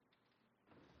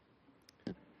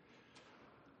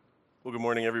Well, good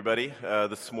morning, everybody.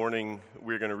 This morning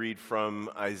we're going to read from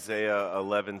Isaiah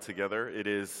 11 together. It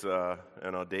is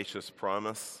an audacious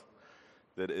promise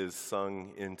that is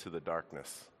sung into the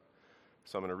darkness.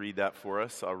 So I'm going to read that for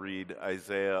us. I'll read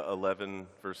Isaiah 11,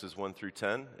 verses 1 through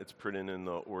 10. It's printed in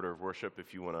the order of worship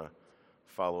if you want to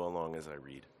follow along as I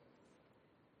read.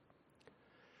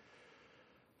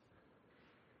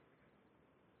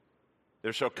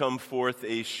 There shall come forth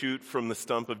a shoot from the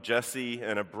stump of Jesse,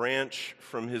 and a branch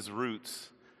from his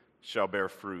roots shall bear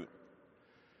fruit.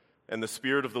 And the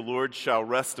Spirit of the Lord shall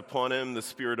rest upon him, the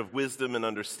Spirit of wisdom and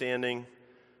understanding,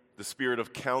 the Spirit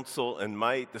of counsel and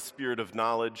might, the Spirit of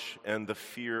knowledge and the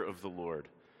fear of the Lord.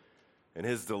 And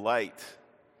his delight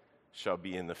shall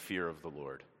be in the fear of the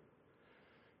Lord.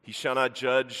 He shall not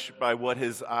judge by what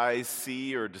his eyes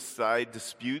see, or decide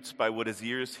disputes by what his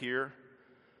ears hear.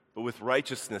 But with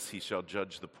righteousness he shall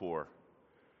judge the poor,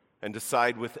 and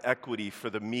decide with equity for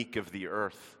the meek of the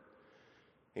earth.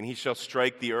 And he shall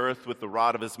strike the earth with the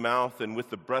rod of his mouth, and with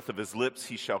the breath of his lips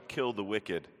he shall kill the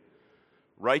wicked.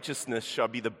 Righteousness shall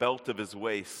be the belt of his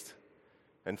waist,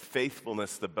 and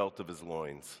faithfulness the belt of his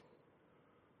loins.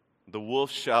 The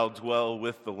wolf shall dwell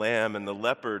with the lamb, and the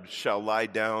leopard shall lie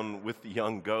down with the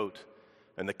young goat,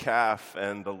 and the calf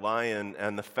and the lion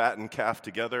and the fattened calf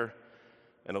together,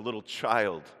 and a little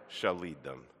child shall lead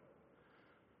them.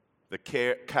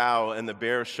 The cow and the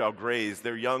bear shall graze,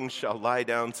 their young shall lie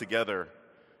down together,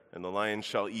 and the lion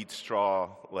shall eat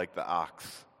straw like the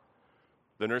ox.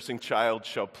 The nursing child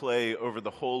shall play over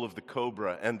the hole of the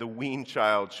cobra, and the weaned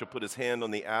child shall put his hand on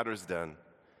the adder's den.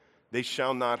 They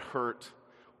shall not hurt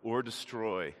or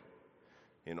destroy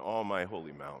in all my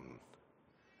holy mountain.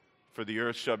 For the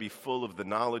earth shall be full of the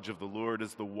knowledge of the Lord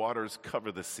as the waters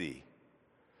cover the sea.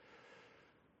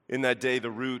 In that day, the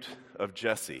root of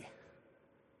Jesse,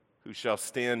 who shall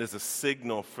stand as a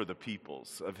signal for the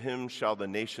peoples, of him shall the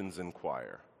nations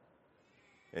inquire,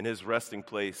 and his resting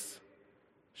place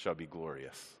shall be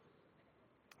glorious.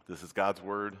 This is God's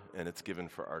word, and it's given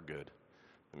for our good.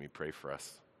 Let me pray for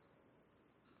us.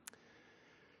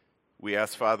 We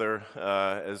ask, Father,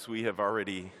 as we have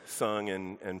already sung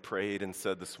and prayed and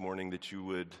said this morning, that you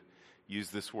would use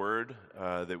this word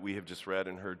that we have just read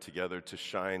and heard together to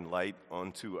shine light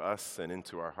onto us and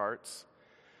into our hearts.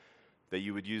 That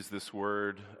you would use this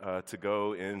word to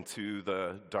go into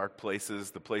the dark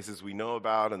places, the places we know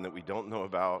about and that we don't know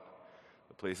about,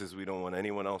 the places we don't want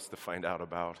anyone else to find out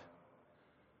about.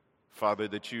 Father,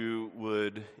 that you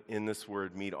would, in this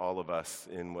word, meet all of us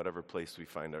in whatever place we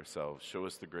find ourselves. Show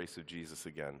us the grace of Jesus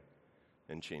again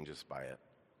and change us by it.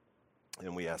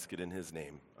 And we ask it in his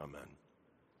name. Amen.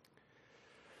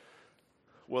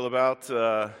 Well, about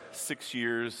 6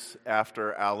 years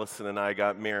after Allison and I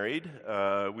got married,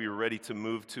 we were ready to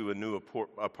move to a new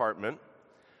apartment.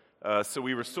 So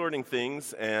we were sorting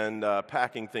things and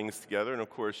packing things together. And of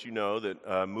course, you know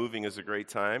that moving is a great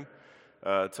time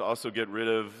to also get rid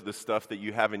of the stuff that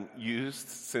you haven't used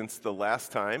since the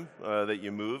last time that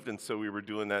you moved. And so we were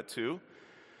doing that too.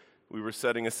 We were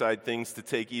setting aside things to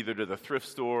take either to the thrift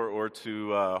store or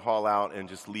to haul out and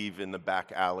just leave in the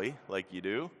back alley like you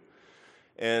do.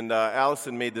 And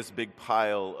Allison made this big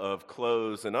pile of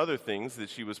clothes and other things that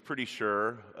she was pretty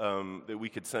sure that we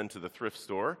could send to the thrift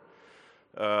store.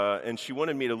 And she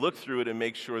wanted me to look through it and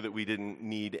make sure that we didn't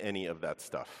need any of that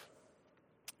stuff.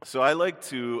 So I like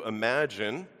to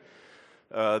imagine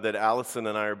that Allison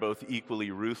and I are both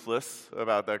equally ruthless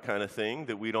about that kind of thing,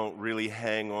 that we don't really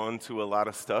hang on to a lot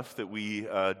of stuff that we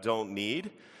don't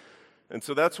need. And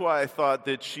so that's why I thought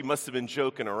that she must have been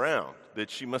joking around,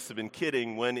 that she must have been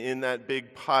kidding when in that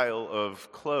big pile of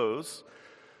clothes,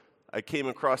 I came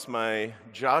across my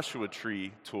Joshua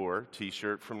Tree Tour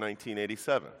t-shirt from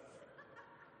 1987,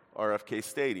 RFK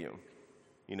Stadium.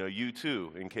 You know,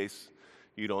 U2, in case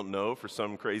you don't know for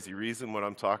some crazy reason what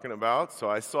I'm talking about. So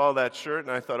I saw that shirt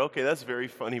and I thought, okay, that's very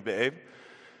funny, babe.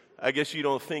 I guess you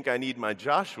don't think I need my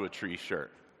Joshua Tree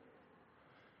shirt.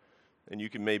 And you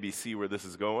can maybe see where this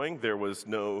is going. There was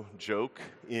no joke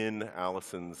in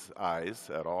Allison's eyes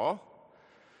at all.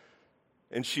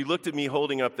 And she looked at me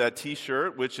holding up that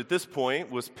t-shirt, which at this point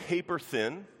was paper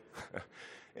thin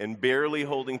and barely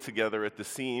holding together at the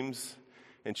seams.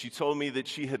 And she told me that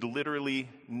she had literally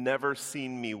never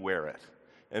seen me wear it.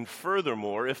 And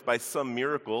furthermore, if by some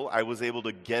miracle I was able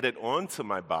to get it onto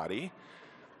my body,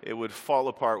 it would fall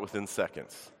apart within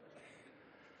seconds.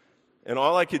 And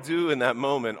all I could do in that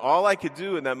moment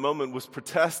was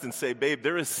protest and say, babe,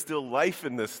 there is still life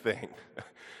in this thing.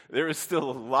 There is still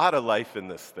a lot of life in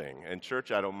this thing. And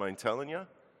church, I don't mind telling you,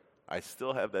 I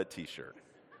still have that t-shirt.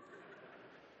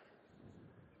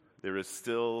 There is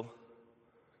still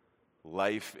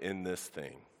life in this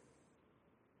thing.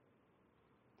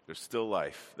 There's still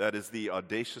life. That is the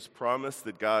audacious promise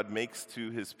that God makes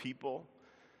to his people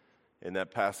in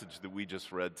that passage that we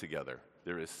just read together.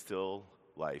 There is still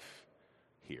life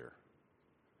here.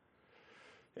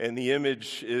 And the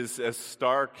image is as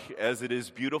stark as it is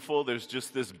beautiful. There's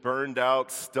just this burned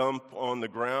out stump on the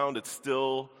ground. It's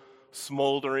still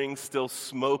smoldering, still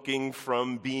smoking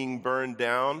from being burned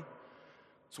down.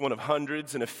 It's one of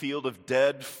hundreds in a field of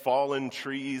dead, fallen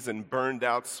trees and burned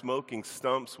out smoking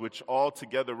stumps, which all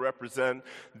together represent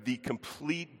the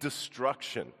complete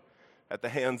destruction at the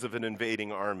hands of an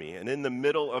invading army. And in the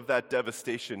middle of that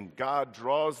devastation, God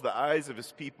draws the eyes of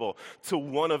his people to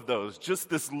one of those, just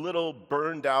this little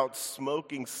burned out,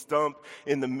 smoking stump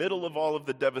in the middle of all of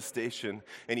the devastation.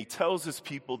 And he tells his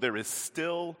people there is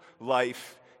still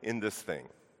life in this thing.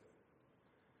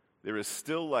 There is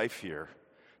still life here.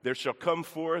 There shall come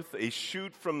forth a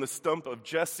shoot from the stump of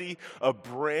Jesse, a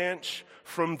branch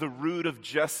from the root of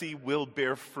Jesse will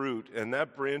bear fruit, and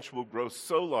that branch will grow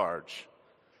so large,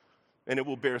 and it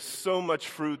will bear so much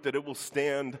fruit that it will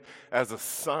stand as a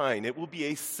sign. It will be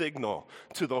a signal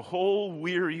to the whole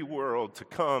weary world to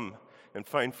come and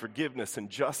find forgiveness and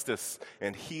justice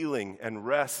and healing and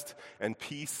rest and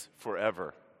peace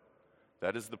forever.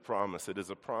 That is the promise. It is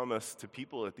a promise to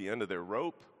people at the end of their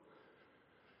rope.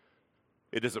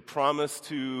 It is a promise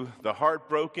to the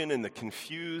heartbroken and the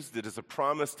confused. It is a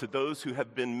promise to those who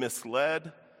have been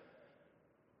misled.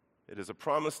 It is a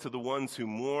promise to the ones who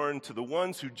mourn, to the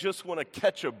ones who just want to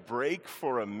catch a break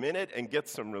for a minute and get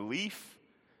some relief.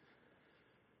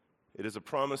 It is a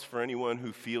promise for anyone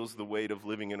who feels the weight of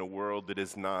living in a world that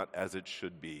is not as it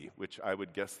should be, which I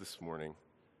would guess this morning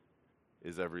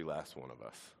is every last one of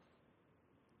us.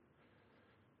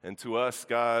 And to us,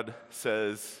 God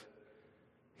says,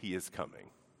 he is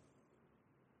coming.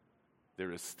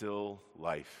 There is still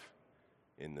life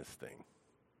in this thing.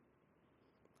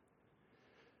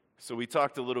 So we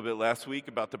talked a little bit last week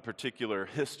about the particular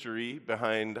history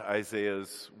behind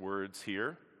Isaiah's words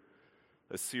here.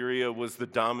 Assyria was the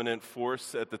dominant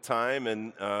force at the time,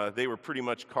 and they were pretty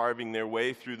much carving their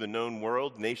way through the known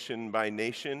world, nation by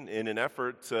nation, in an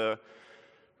effort to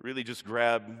really just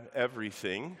grab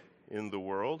everything in the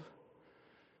world.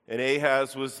 And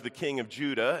Ahaz was the king of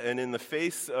Judah, and in the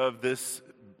face of this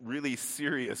really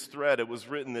serious threat, it was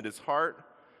written that his heart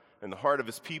and the heart of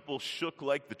his people shook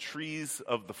like the trees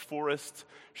of the forest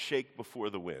shake before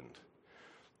the wind,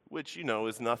 which,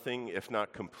 is nothing if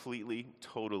not completely,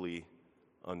 totally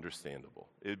understandable.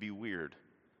 It would be weird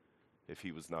if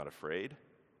he was not afraid.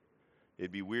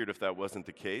 It'd be weird if that wasn't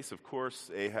the case. Of course,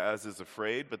 Ahaz is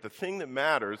afraid, but the thing that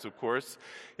matters, of course,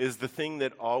 is the thing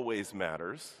that always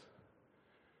matters.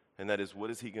 And that is, what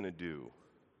is he going to do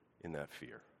in that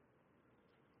fear?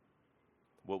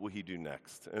 What will he do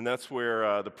next? And that's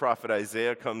where the prophet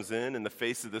Isaiah comes in the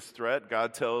face of this threat.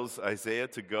 God tells Isaiah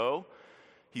to go.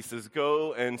 He says,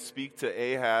 go and speak to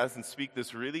Ahaz and speak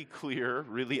this really clear,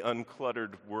 really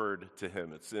uncluttered word to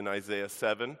him. It's in Isaiah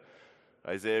 7.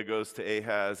 Isaiah goes to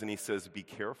Ahaz and he says, be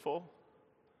careful,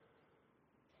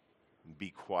 be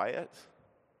quiet,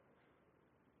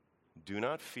 do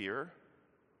not fear,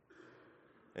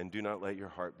 and do not let your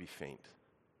heart be faint.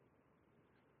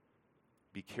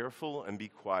 Be careful and be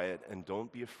quiet, and don't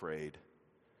be afraid,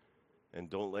 and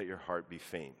don't let your heart be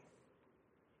faint.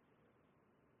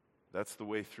 That's the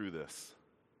way through this.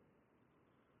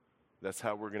 That's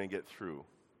how we're going to get through.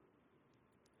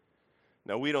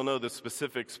 Now, we don't know the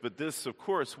specifics, but this, of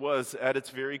course, was at its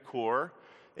very core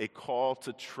a call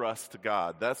to trust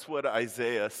God. That's what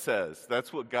Isaiah says.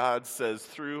 That's what God says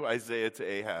through Isaiah to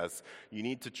Ahaz. You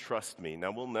need to trust me.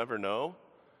 Now, we'll never know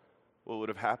what would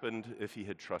have happened if he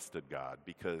had trusted God,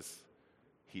 because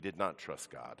he did not trust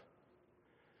God.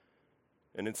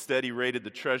 And instead, he raided the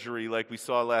treasury like we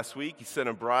saw last week. He sent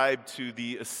a bribe to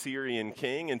the Assyrian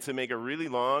king. And to make a really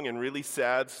long and really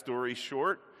sad story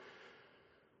short,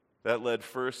 that led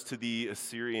first to the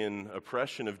Assyrian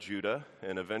oppression of Judah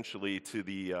and eventually to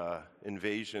the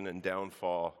invasion and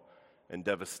downfall and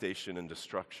devastation and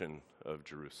destruction of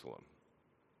Jerusalem.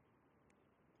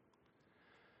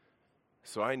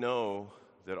 So I know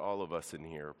that all of us in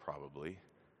here probably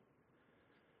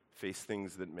face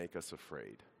things that make us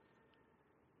afraid.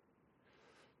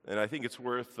 And I think it's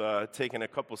worth taking a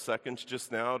couple seconds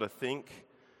just now to think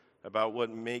about what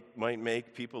might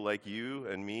make people like you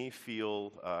and me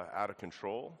feel out of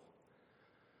control,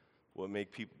 what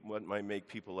might make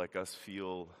people like us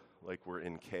feel like we're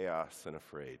in chaos and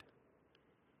afraid.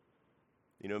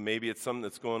 Maybe it's something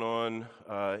that's going on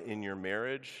in your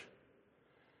marriage.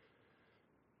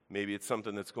 Maybe it's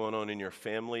something that's going on in your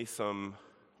family, some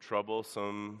trouble,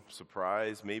 some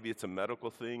surprise. Maybe it's a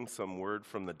medical thing, some word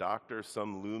from the doctor,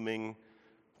 some looming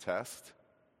test.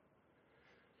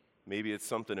 Maybe it's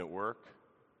something at work.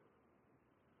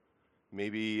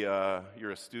 Maybe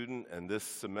you're a student and this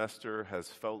semester has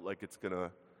felt like it's going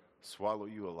to swallow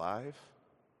you alive.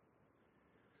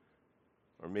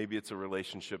 Or maybe it's a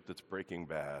relationship that's breaking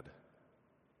bad.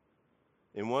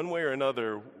 In one way or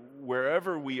another,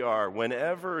 wherever we are,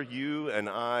 whenever you and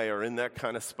I are in that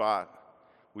kind of spot,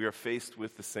 we are faced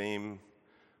with the same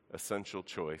essential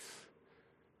choice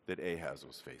that Ahaz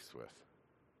was faced with.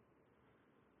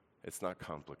 It's not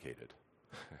complicated.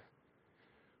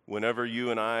 Whenever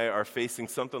you and I are facing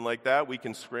something like that, we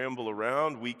can scramble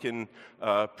around. We can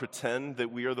pretend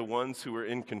that we are the ones who are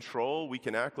in control. We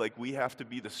can act like we have to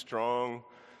be the strong,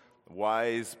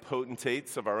 wise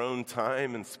potentates of our own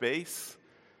time and space.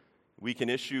 We can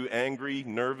issue angry,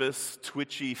 nervous,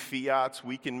 twitchy fiats.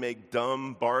 We can make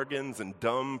dumb bargains and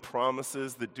dumb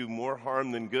promises that do more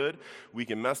harm than good. We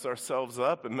can mess ourselves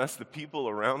up and mess the people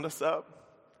around us up.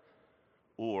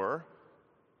 Or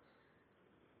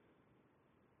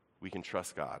we can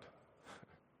trust God.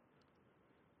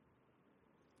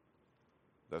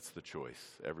 That's the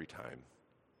choice every time.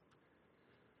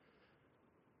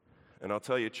 And I'll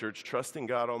tell you, church, trusting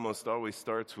God almost always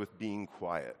starts with being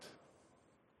quiet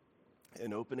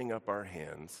and opening up our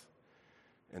hands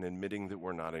and admitting that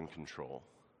we're not in control.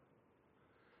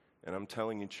 And I'm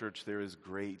telling you, church, there is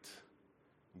great,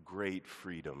 great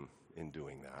freedom in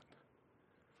doing that.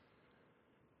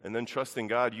 And then trusting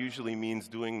God usually means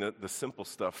doing the simple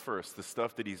stuff first, the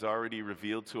stuff that He's already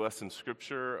revealed to us in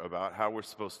Scripture about how we're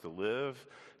supposed to live,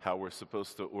 how we're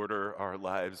supposed to order our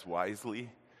lives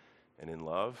wisely and in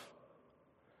love.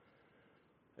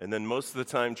 And then most of the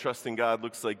time, trusting God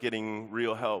looks like getting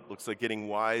real help, looks like getting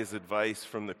wise advice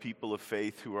from the people of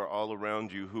faith who are all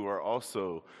around you, who are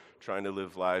also trying to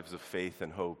live lives of faith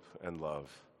and hope and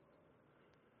love.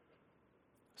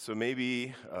 So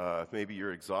maybe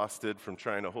you're exhausted from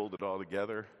trying to hold it all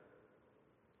together.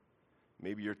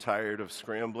 Maybe you're tired of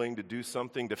scrambling to do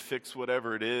something to fix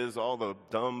whatever it is, all the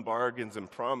dumb bargains and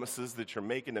promises that you're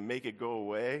making to make it go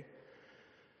away.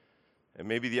 And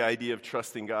maybe the idea of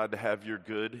trusting God to have your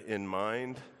good in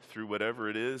mind through whatever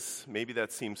it is, maybe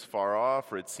that seems far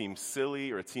off, or it seems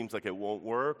silly, or it seems like it won't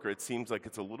work, or it seems like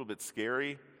it's a little bit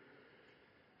scary.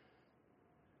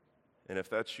 And if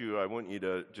that's you, I want you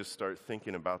to just start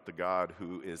thinking about the God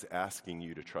who is asking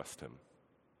you to trust Him.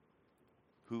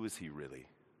 Who is He really?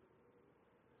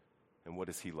 And what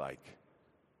is He like?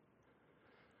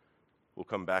 We'll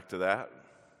come back to that.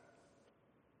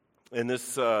 And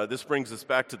this brings us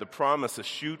back to the promise, a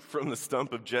shoot from the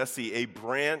stump of Jesse, a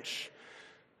branch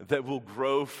that will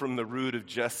grow from the root of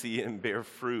Jesse and bear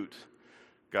fruit.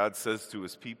 God says to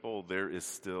His people, there is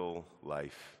still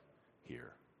life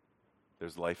here.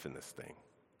 There's life in this thing.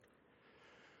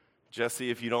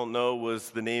 Jesse, if you don't know, was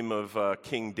the name of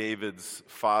King David's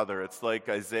father. It's like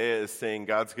Isaiah is saying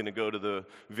God's going to go to the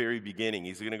very beginning.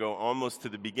 He's going to go almost to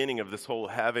the beginning of this whole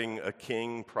having a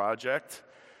king project.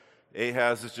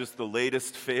 Ahaz is just the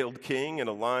latest failed king in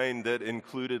a line that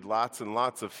included lots and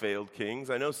lots of failed kings.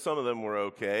 I know some of them were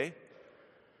okay,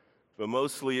 but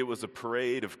mostly it was a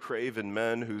parade of craven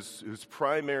men whose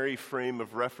primary frame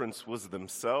of reference was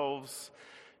themselves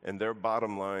and their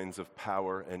bottom lines of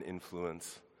power and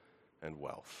influence and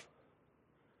wealth.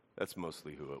 That's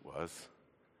mostly who it was.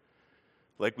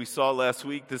 Like we saw last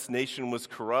week, this nation was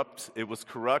corrupt. It was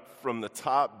corrupt from the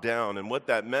top down. And what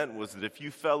that meant was that if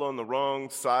you fell on the wrong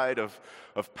side of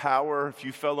power, if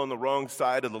you fell on the wrong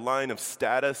side of the line of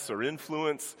status or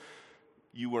influence,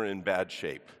 you were in bad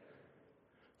shape.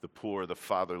 The poor, the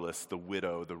fatherless, the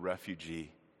widow, the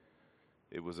refugee.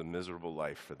 It was a miserable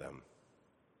life for them.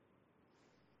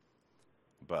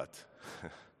 But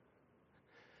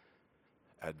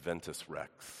Adventus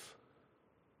Rex,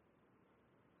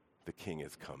 the king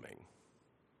is coming.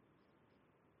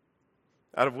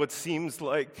 Out of what seems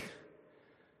like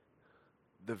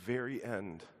the very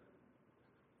end,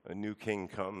 a new king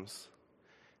comes.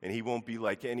 And he won't be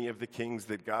like any of the kings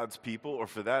that God's people, or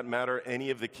for that matter, any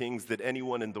of the kings that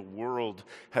anyone in the world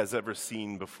has ever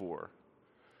seen before.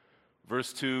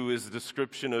 Verse 2 is a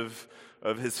description of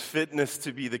his fitness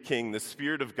to be the king. The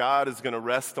Spirit of God is going to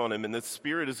rest on him, and the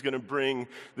Spirit is going to bring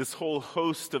this whole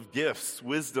host of gifts,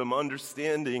 wisdom,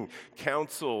 understanding,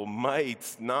 counsel,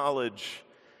 might, knowledge.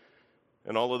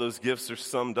 And all of those gifts are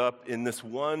summed up in this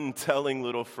one telling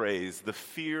little phrase, the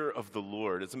fear of the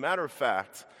Lord. As a matter of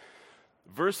fact,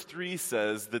 verse 3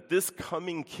 says that this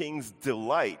coming king's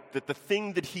delight, that the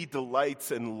thing that he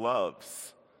delights and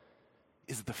loves,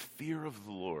 is the fear of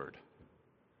the Lord.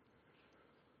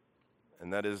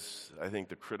 And that is, I think,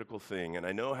 the critical thing. And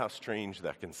I know how strange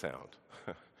that can sound.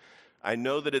 I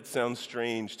know that it sounds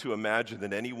strange to imagine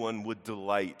that anyone would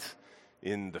delight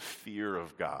in the fear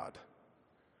of God.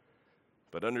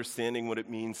 But understanding what it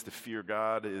means to fear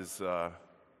God is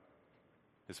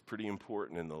pretty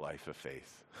important in the life of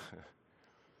faith.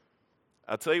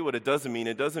 I'll tell you what it doesn't mean.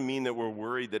 It doesn't mean that we're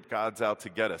worried that God's out to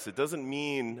get us. It doesn't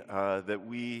mean that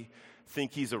we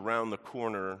think he's around the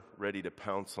corner ready to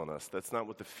pounce on us. That's not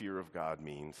what the fear of God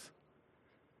means.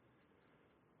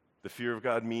 The fear of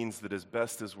God means that as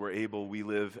best as we're able, we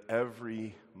live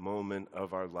every moment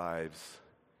of our lives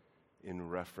in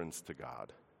reference to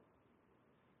God.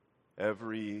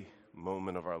 Every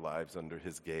moment of our lives under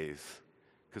his gaze,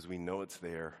 because we know it's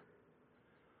there.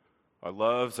 Our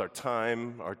loves, our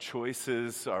time, our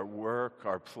choices, our work,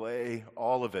 our play,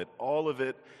 all of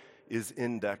it is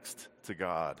indexed to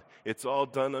God. It's all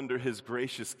done under his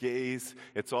gracious gaze.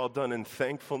 It's all done in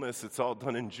thankfulness. It's all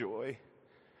done in joy.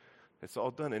 It's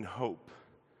all done in hope.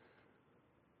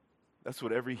 That's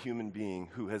what every human being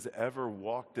who has ever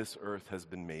walked this earth has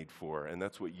been made for, and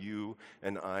that's what you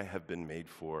and I have been made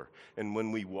for. And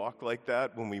when we walk like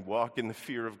that, when we walk in the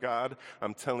fear of God,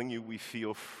 I'm telling you, we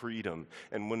feel freedom.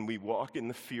 And when we walk in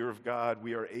the fear of God,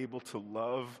 we are able to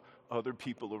love other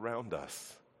people around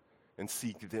us and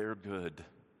seek their good.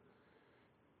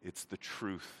 It's the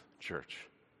truth, church.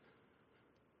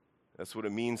 That's what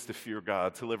it means to fear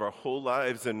God, to live our whole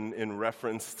lives in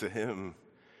reference to him.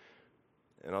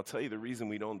 And I'll tell you the reason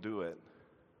we don't do it.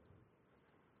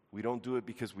 We don't do it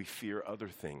because we fear other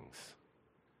things.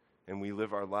 And we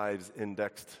live our lives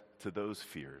indexed to those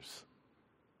fears.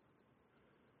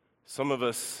 Some of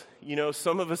us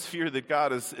fear that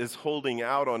God is holding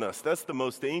out on us. That's the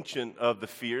most ancient of the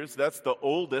fears. That's the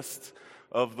oldest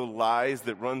of the lies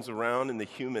that runs around in the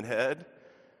human head.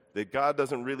 That God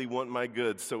doesn't really want my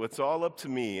good, so it's all up to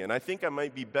me. And I think I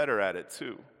might be better at it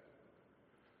too.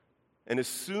 And as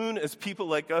soon as people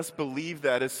like us believe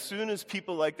that, as soon as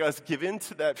people like us give in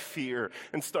to that fear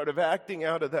and start acting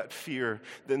out of that fear,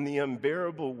 then the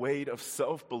unbearable weight of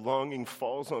self-belonging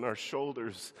falls on our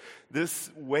shoulders. This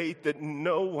weight that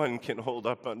no one can hold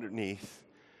up underneath.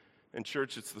 And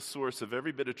church, it's the source of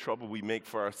every bit of trouble we make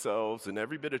for ourselves and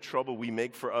every bit of trouble we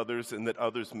make for others and that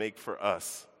others make for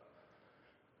us.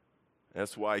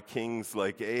 That's why kings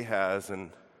like Ahaz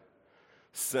and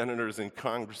senators and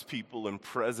congresspeople and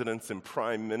presidents and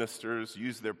prime ministers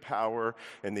use their power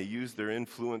and they use their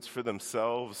influence for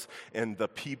themselves and the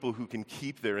people who can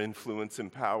keep their influence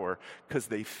and power because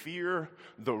they fear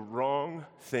the wrong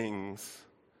things.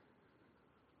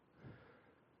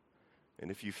 And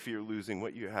if you fear losing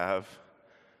what you have,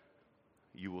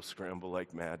 you will scramble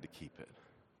like mad to keep it.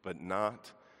 But not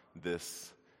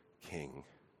this king.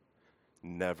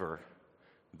 Never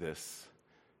this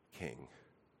king.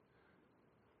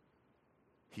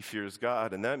 He fears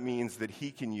God, and that means that he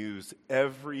can use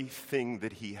everything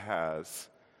that he has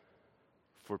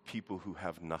for people who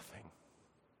have nothing.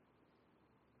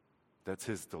 That's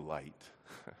his delight.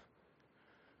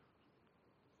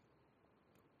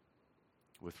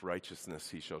 With righteousness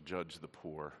he shall judge the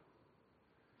poor.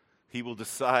 He will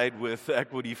decide with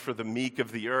equity for the meek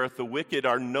of the earth. The wicked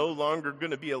are no longer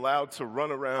going to be allowed to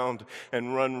run around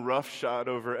and run roughshod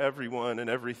over everyone and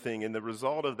everything. And the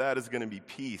result of that is going to be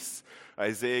peace.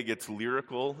 Isaiah gets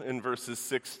lyrical in verses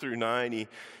 6 through 9.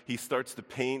 He starts to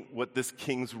paint what this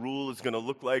king's rule is going to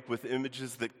look like with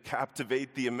images that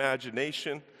captivate the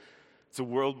imagination. It's a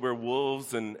world where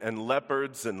wolves and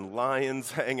leopards and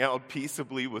lions hang out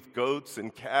peaceably with goats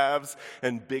and calves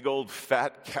and big old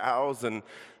fat cows, and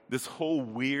this whole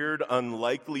weird,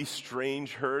 unlikely,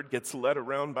 strange herd gets led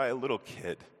around by a little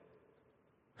kid.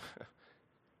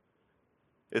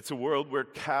 It's a world where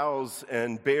cows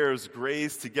and bears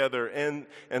graze together, and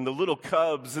the little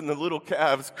cubs and the little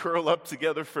calves curl up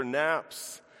together for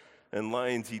naps, and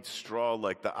lions eat straw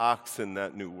like the ox in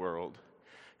that new world.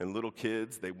 And little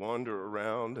kids, they wander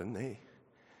around and they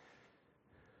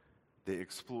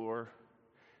explore,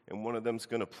 and one of them's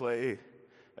going to play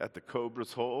at the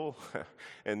cobra's hole,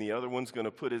 and the other one's going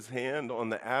to put his hand on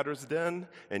the adder's den,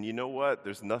 and you know what?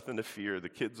 There's nothing to fear. The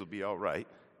kids will be all right,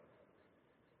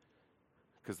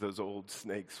 because those old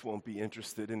snakes won't be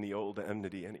interested in the old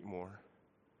enmity anymore.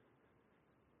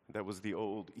 That was the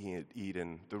old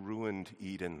Eden, the ruined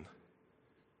Eden,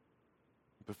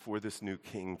 before this new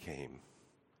king came.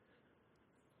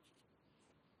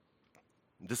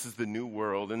 This is the new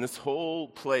world, and this whole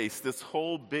place, this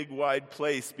whole big wide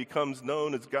place becomes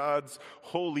known as God's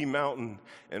holy mountain,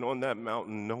 and on that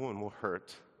mountain no one will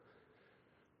hurt,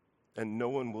 and no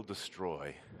one will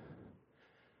destroy,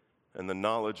 and the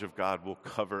knowledge of God will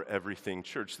cover everything.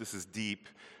 Church, this is deep,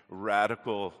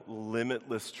 radical,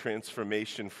 limitless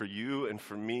transformation for you and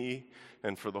for me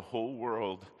and for the whole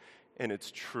world. And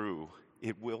it's true.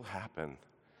 It will happen.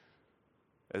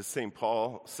 As St.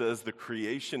 Paul says, the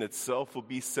creation itself will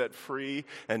be set free,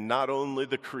 and not only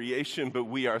the creation, but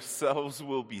we ourselves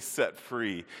will be set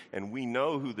free. And we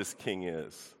know who this king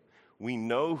is. We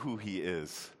know who he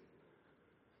is.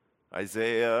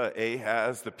 Isaiah,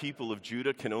 Ahaz, the people of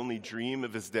Judah can only dream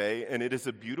of his day, and it is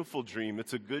a beautiful dream.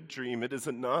 It's a good dream. It is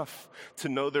enough to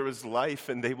know there is life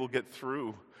and they will get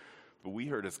through. But we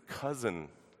heard his cousin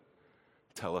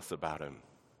tell us about him.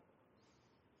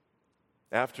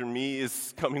 After me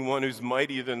is coming one who's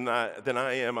mightier than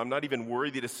I am. I'm not even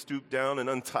worthy to stoop down and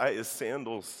untie his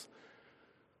sandals.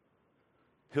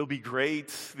 He'll be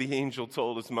great, the angel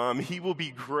told his mom. He will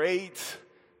be great,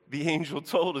 the angel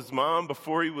told his mom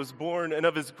before he was born. And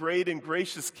of his great and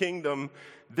gracious kingdom,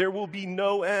 there will be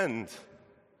no end.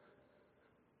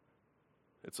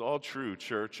 It's all true,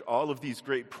 church. All of these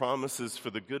great promises for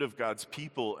the good of God's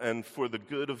people and for the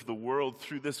good of the world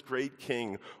through this great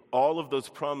king, all of those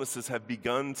promises have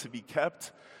begun to be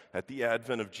kept at the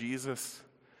advent of Jesus,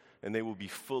 and they will be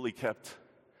fully kept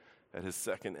at his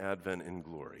second advent in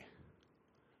glory.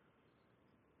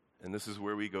 And this is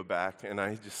where we go back, and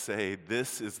I just say,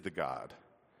 this is the God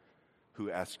who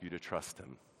asks you to trust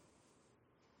him.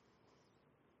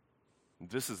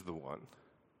 This is the one.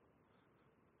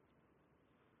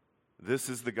 This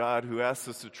is the God who asks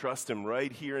us to trust him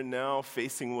right here and now,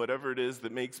 facing whatever it is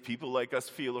that makes people like us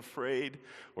feel afraid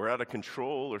or out of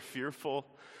control or fearful.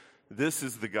 This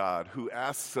is the God who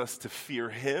asks us to fear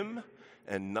him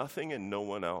and nothing and no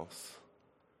one else.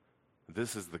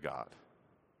 This is the God.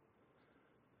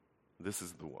 This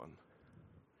is the one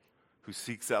who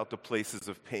seeks out the places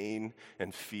of pain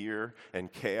and fear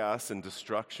and chaos and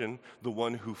destruction, the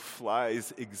one who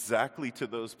flies exactly to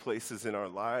those places in our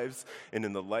lives and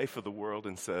in the life of the world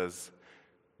and says,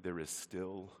 there is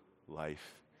still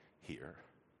life here.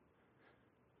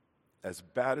 As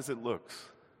bad as it looks,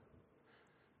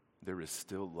 there is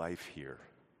still life here.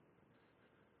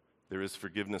 There is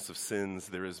forgiveness of sins,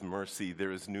 there is mercy,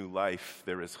 there is new life,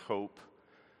 there is hope.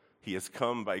 He has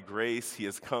come by grace. He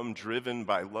has come driven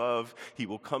by love. He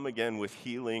will come again with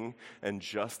healing and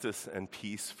justice and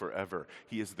peace forever.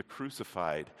 He is the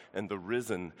crucified and the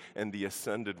risen and the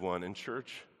ascended one. And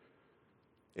church,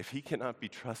 if he cannot be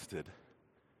trusted,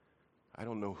 I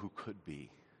don't know who could be.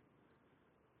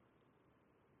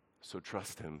 So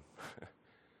trust him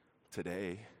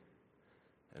today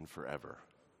and forever.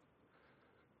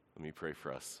 Let me pray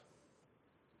for us.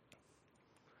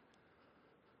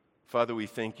 Father, we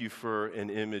thank you for an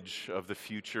image of the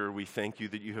future. We thank you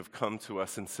that you have come to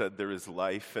us and said there is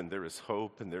life and there is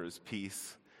hope and there is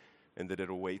peace and that it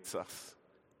awaits us.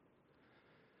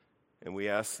 And we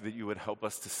ask that you would help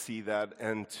us to see that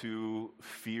and to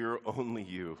fear only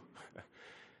you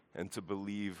and to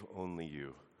believe only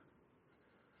you.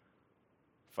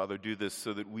 Father, do this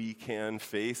so that we can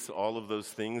face all of those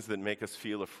things that make us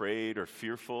feel afraid or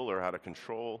fearful or out of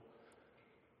control.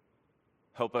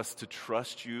 Help us to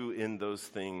trust you in those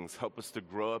things. Help us to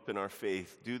grow up in our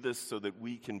faith. Do this so that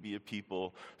we can be a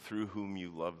people through whom you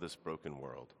love this broken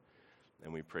world.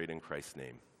 And we pray it in Christ's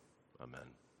name. Amen.